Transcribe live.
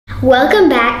Welcome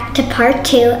back to part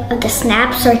 2 of the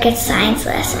Snap Circuit Science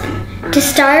lesson. To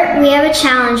start, we have a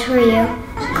challenge for you.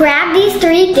 Grab these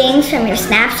 3 things from your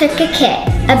Snap Circuit kit: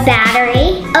 a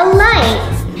battery, a light,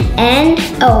 and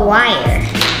a wire.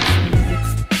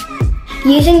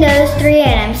 Using those 3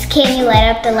 items, can you light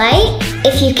up the light?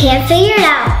 If you can't figure it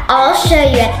out, I'll show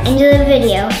you at the end of the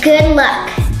video. Good luck!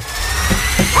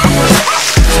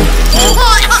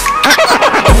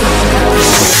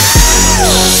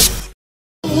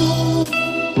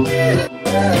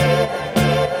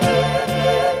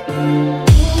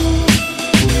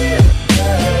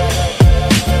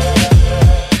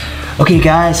 Okay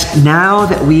guys, now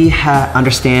that we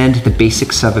understand the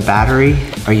basics of a battery,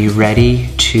 are you ready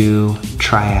to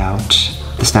try out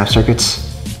the snap circuits?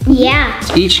 Yeah.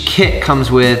 Each kit comes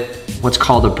with what's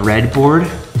called a breadboard.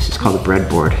 This is called a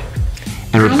breadboard.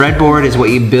 And a breadboard is what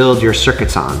you build your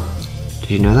circuits on. Did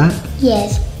you know that?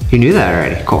 Yes. You knew that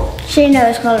already, cool. Shouldn't know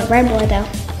it's called a breadboard though.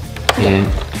 Yeah.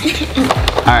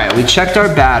 All right, we checked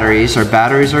our batteries. Our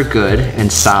batteries are good and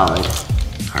solid.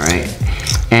 All right.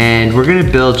 And we're gonna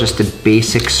build just a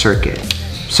basic circuit.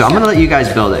 So I'm gonna let you guys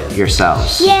build it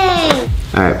yourselves. Yay!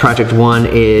 All right, project 1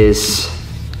 is,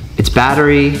 it's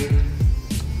battery,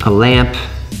 a lamp,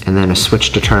 and then a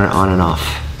switch to turn it on and off.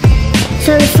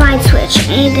 So the slide switch,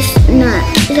 I need this nut.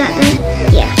 Is that the,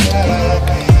 yeah.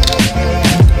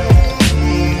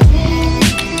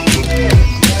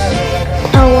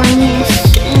 Oh, one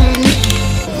yes, and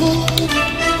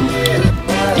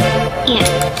yeah.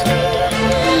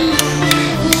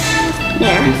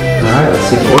 There. All right, let's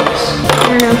see if it works. I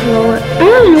don't know if it will work. I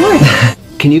don't know if it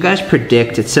works. Can you guys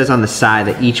predict, it says on the side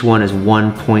that each one is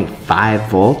 1.5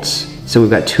 volts. So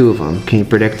we've got 2 of them. Can you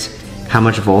predict how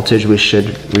much voltage we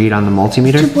should read on the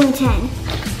multimeter? 2.10.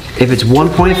 If it's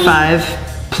 1.5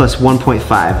 plus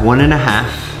 1.5, 1.5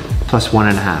 plus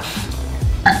 1.5.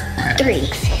 3.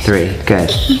 3, good.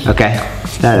 Okay,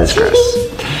 that is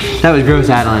gross. That was gross,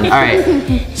 Adeline. All right,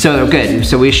 so good.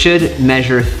 So we should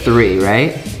measure 3,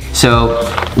 right? So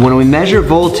when we measure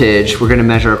voltage, we're gonna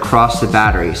measure across the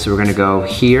battery. So we're gonna go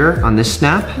here on this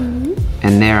snap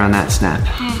and there on that snap.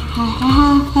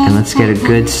 And let's get a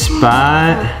good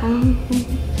spot.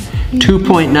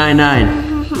 2.99.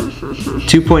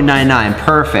 2.99,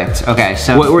 perfect. Okay,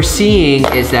 so what we're seeing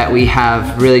is that we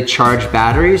have really charged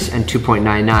batteries and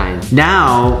 2.99.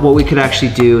 Now, what we could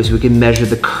actually do is we can measure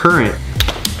the current.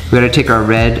 We're gonna take our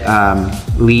red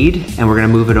lead and we're gonna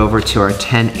move it over to our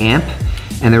 10 amp.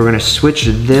 And then we're gonna switch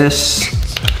this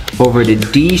over to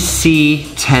DC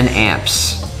 10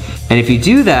 amps. And if you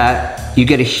do that, you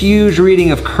get a huge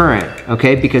reading of current,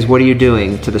 okay? Because what are you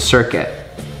doing to the circuit?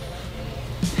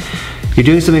 You're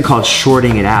doing something called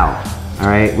shorting it out, all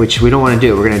right? Which we don't wanna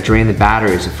do. We're gonna drain the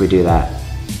batteries if we do that.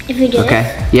 If we do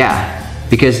okay? Yeah,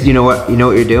 because you know what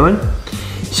you're doing?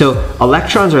 So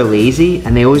electrons are lazy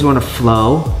and they always wanna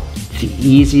flow the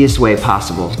easiest way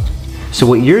possible. So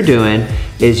what you're doing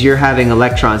is you're having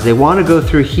electrons, they wanna go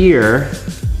through here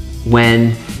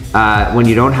when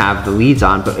you don't have the leads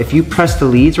on, but if you press the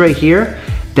leads right here,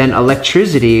 then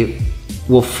electricity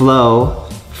will flow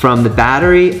from the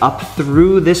battery up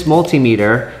through this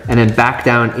multimeter and then back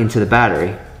down into the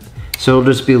battery. So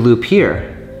it'll just be a loop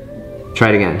here. Try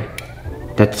it again.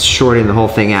 That's shorting the whole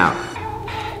thing out.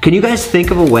 Can you guys think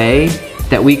of a way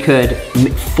that we could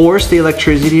force the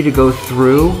electricity to go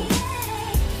through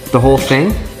the whole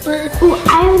thing? Ooh,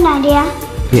 I have an idea.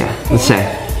 Yeah, let's say.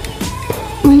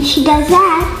 When she does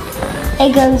that,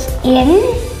 it goes in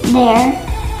there,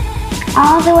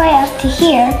 all the way up to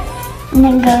here, and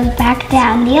then goes back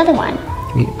down the other one.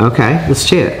 Okay, let's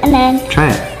see it. And then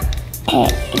try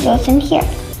it. It goes in here.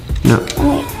 No.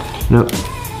 Nope.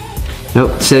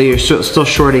 Nope. So you're still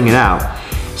shorting it out.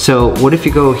 So what if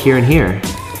you go here and here?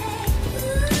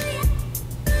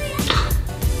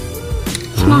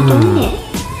 It's not doing it.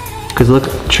 Because look,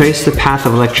 trace the path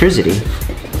of electricity.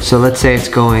 So let's say it's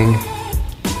going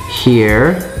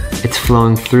here, it's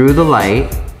flowing through the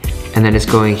light, and then it's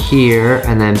going here,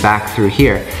 and then back through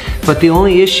here. But the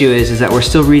only issue is that we're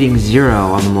still reading 0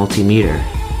 on the multimeter.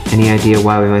 Any idea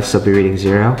why we might still be reading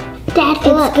 0? Dad,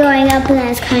 it's going up and then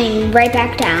it's coming right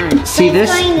back down. See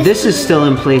this is still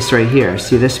in place right here.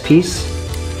 See this piece?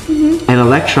 And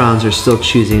electrons are still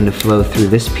choosing to flow through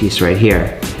this piece right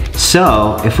here.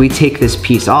 So if we take this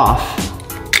piece off,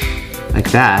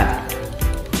 like that,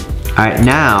 all right,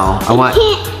 now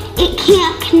it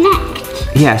can't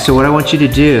connect. Yeah, so what I want you to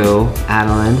do,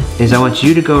 Adeline, is I want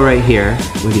you to go right here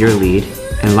with your lead,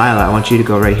 and Lila, I want you to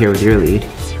go right here with your lead.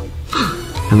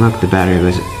 And look,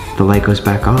 the light goes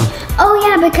back on. Oh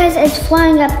yeah, because it's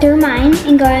flowing up through mine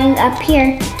and going up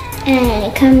here, and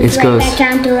it comes back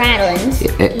down through Adeline's.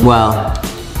 Well,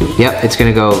 Yep, it's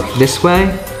gonna go this way,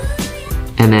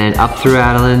 and then up through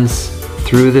Adeline's,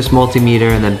 through this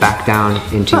multimeter, and then back down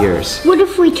into yours. What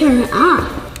if we turn it off?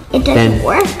 It doesn't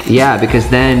work. Yeah, because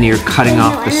then you're cutting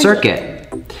off the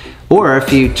circuit. Or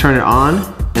if you turn it on,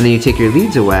 and then you take your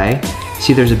leads away,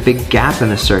 see there's a big gap in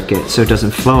the circuit, so it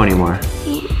doesn't flow anymore.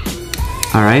 Yeah.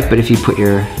 All right, but if you put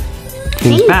your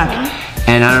things back,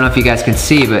 and I don't know if you guys can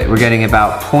see, but we're getting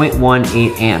about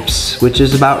 0.18 amps, which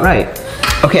is about right.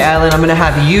 Okay, Adeline, I'm gonna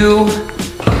have you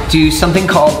do something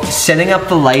called setting up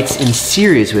the lights in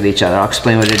series with each other. I'll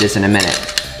explain what it is in a minute.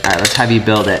 All right, let's have you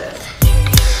build it.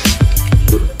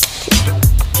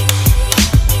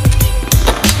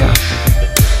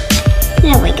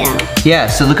 There we go. Yeah,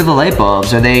 so look at the light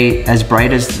bulbs. Are they as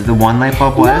bright as the one light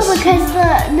bulb was? No, because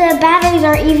the batteries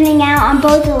are evening out on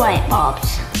both the light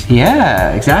bulbs.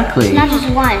 Yeah, exactly. Not just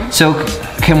one. So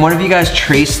can one of you guys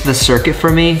trace the circuit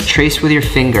for me? Trace with your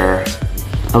finger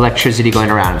electricity going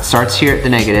around. It starts here at the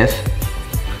negative.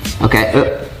 Okay,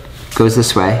 goes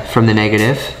this way from the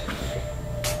negative.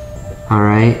 All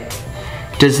right.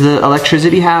 Does the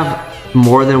electricity have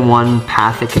more than one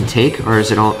path it can take, or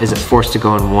is it forced to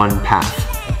go in one path?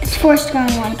 It's forced to go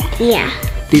in one path. Yeah.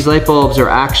 These light bulbs are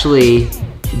actually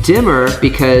dimmer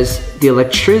because the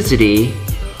electricity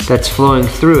that's flowing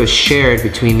through is shared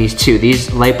between these two.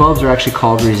 These light bulbs are actually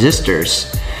called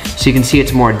resistors. So you can see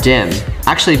it's more dim.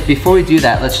 Actually, before we do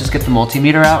that, let's just get the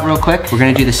multimeter out real quick. We're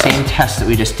gonna do the same test that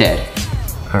we just did.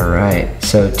 All right,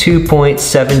 so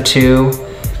 2.72.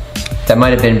 That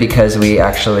might have been because we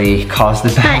actually caused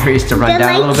the batteries to run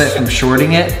down a little bit from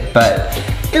shorting it, but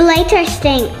the lights are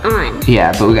staying on.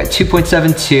 Yeah, but we got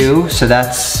 2.72, so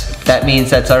that means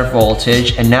that's our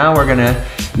voltage, and now we're gonna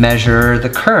measure the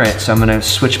current. So I'm gonna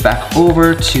switch back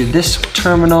over to this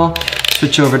terminal,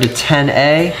 switch over to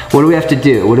 10A. What do we have to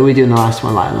do? What did we do in the last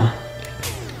one, Lila?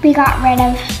 We got rid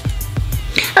of,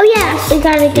 oh yes, we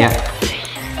gotta get. Yeah.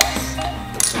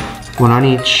 One on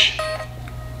each,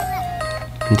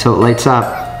 until it lights up.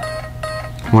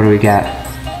 What do we get?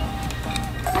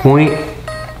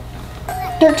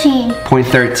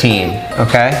 0.13,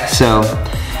 okay? So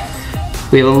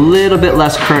we have a little bit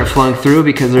less current flowing through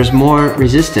because there's more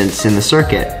resistance in the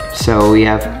circuit. So we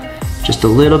have just a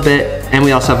little bit, and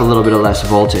we also have a little bit of less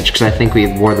voltage because I think we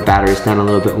wore the batteries down a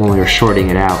little bit when we were shorting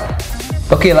it out.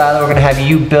 Okay, Lila, we're gonna have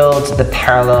you build the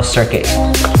parallel circuit.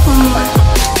 Wow,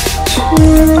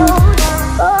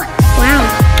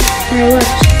 it works.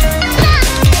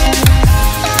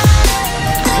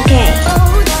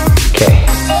 Okay,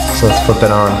 so let's flip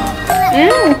it on.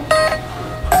 Oh,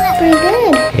 pretty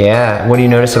good. Yeah, what do you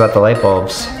notice about the light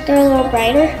bulbs? They're a little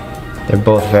brighter. They're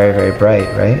both very, very bright,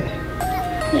 right?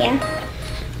 Yeah.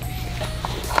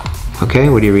 Okay,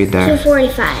 what do you read there?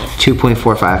 245.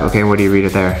 2.45, okay, what do you read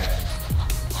it there?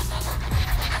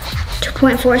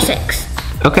 2.46.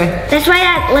 Okay. That's why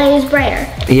that light is brighter.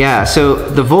 Yeah, so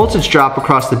the voltage drop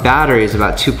across the battery is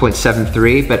about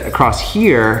 2.73, but across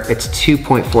here, it's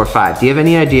 2.45. Do you have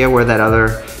any idea where that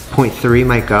other 0.3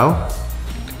 might go?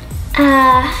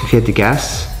 If you had to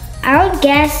guess? I would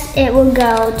guess it will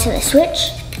go to the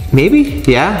switch. Maybe,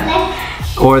 yeah.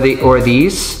 Or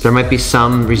these. There might be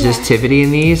some resistivity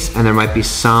in these, and there might be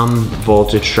some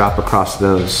voltage drop across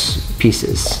those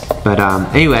pieces. But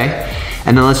anyway,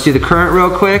 and then let's do the current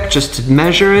real quick, just to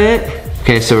measure it.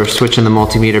 Okay, so we're switching the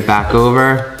multimeter back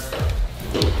over.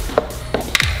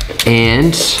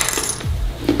 And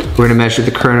we're gonna measure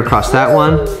the current across that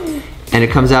one. And it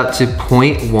comes out to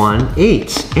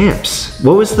 0.18 amps.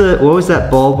 What was that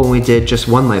bulb when we did just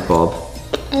one light bulb?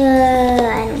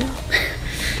 I don't know.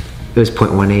 It was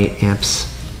 0.18 amps.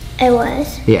 It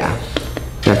was. Yeah,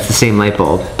 that's the same light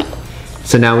bulb.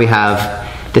 So now we have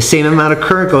the same amount of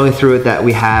current going through it that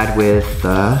we had with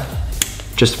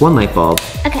just one light bulb.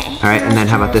 Okay. All right, and then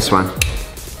how about this one?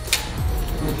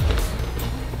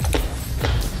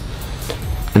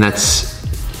 And that's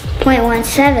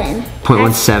 0.17.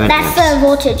 0.17 That's the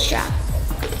voltage drop.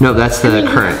 No, that's the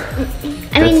current.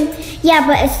 I mean, yeah,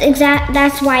 but it's exact.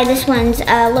 That's why this one's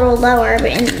a little lower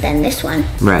than this one.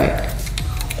 Right.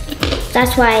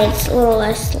 That's why it's a little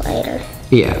less lighter.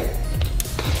 Yeah.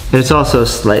 And it's also a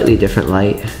slightly different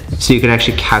light. So you can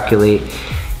actually calculate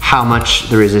how much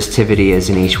the resistivity is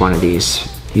in each one of these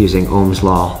using Ohm's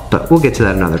law, but we'll get to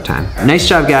that another time. Nice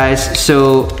job, guys.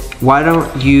 So why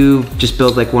don't you just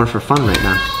build like one for fun right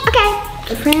now? Okay.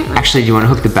 Different. Actually, do you want to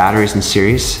hook the batteries in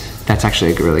series? That's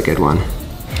actually a really good one.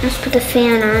 Let's put the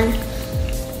fan on.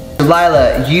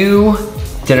 Lila, you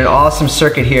did an awesome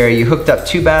circuit here. You hooked up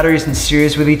two batteries in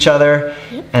series with each other,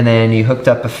 and then you hooked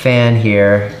up a fan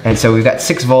here. And so we've got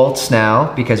 6 volts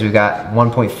now because we've got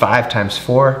 1.5 times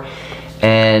 4.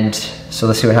 And so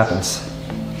let's see what happens.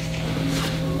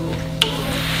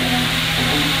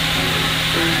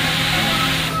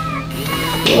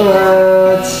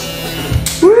 What?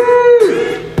 Woo!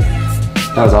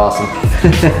 That was awesome.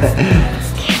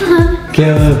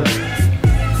 Caleb.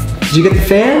 Did you get the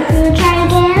fan? You wanna try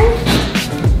again?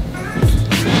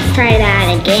 Try that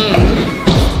again.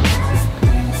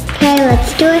 Okay,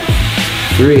 let's do it.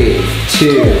 3,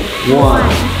 2, 1.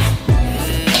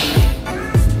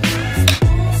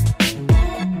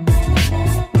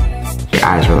 Your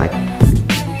eyes were like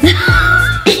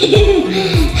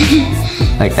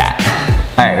like that.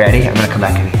 All right, ready? I'm gonna come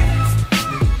back in here.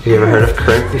 Have you ever heard of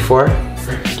current before?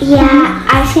 Yeah,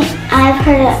 I've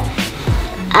heard of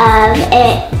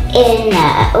it in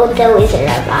The Wizard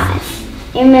of Oz.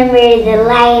 You remember the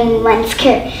lion wants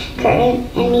current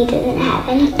and he doesn't have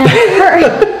any?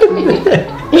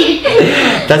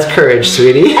 That's courage,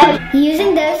 sweetie.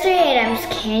 Using those 3 items,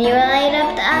 can you light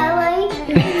up the light?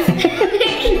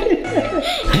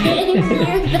 Can you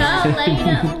not light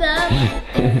up the...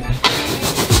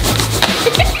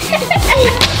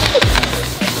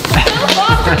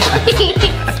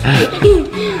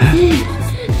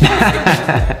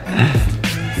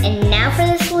 And now for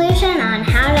the solution on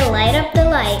how to light up the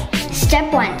light.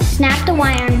 Step 1, snap the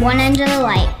wire on one end of the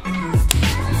light.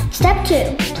 Step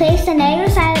 2, place the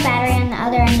negative side of the battery on the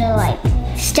other end of the light.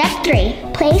 Step 3,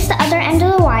 place the other end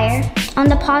of the wire on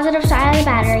the positive side of the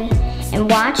battery and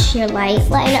watch your light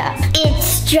light up.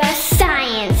 It's just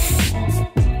science.